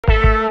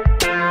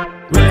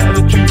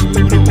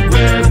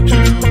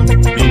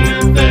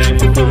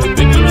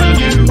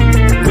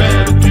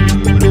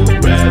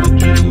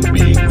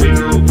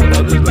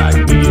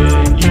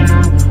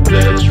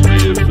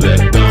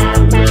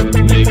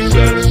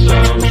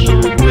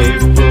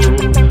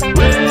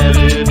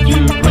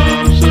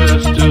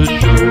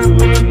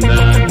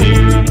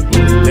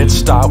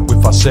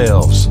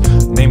yourselves.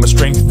 Name a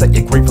strength that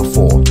you're grateful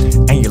for,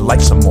 and you like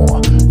some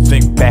more.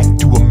 Think back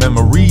to a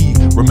memory.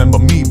 Remember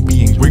me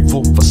being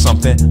grateful for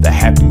something that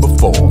happened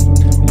before.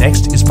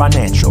 Next is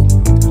financial,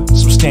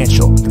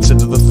 substantial.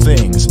 Consider the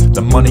things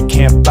the money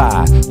can't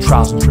buy.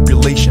 Trials and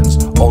tribulations,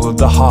 all of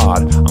the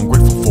hard. I'm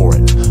grateful for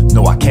it.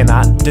 No, I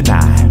cannot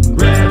deny.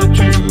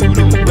 Gratitude,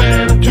 oh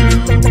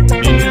gratitude,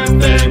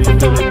 being thankful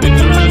for the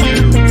things around you.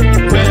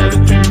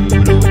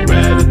 Gratitude, oh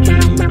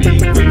gratitude, be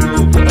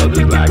grateful for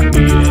others like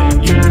me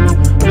and you.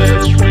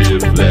 Let's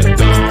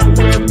reflect on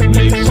what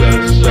makes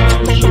us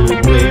all so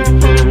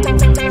grateful.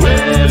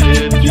 Where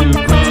did you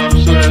come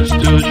so as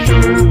to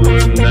show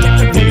we're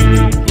not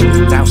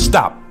hateful? Now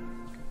stop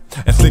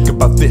and think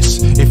about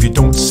this. If you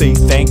don't say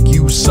thank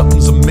you,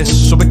 something's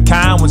amiss. So be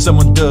kind when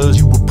someone does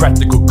you a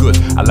practical good.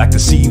 I like to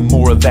see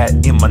more of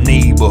that in my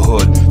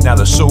neighborhood. Now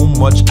there's so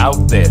much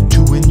out there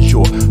to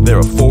enjoy. There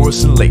are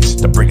forests and lakes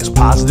to bring us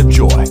positive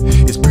joy.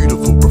 It's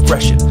beautiful,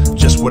 refreshing,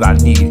 just what I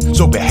need.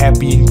 So be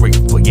happy and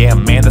grateful, yeah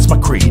man, that's my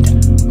creed.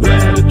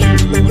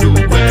 Gratitude,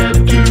 oh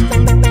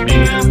gratitude.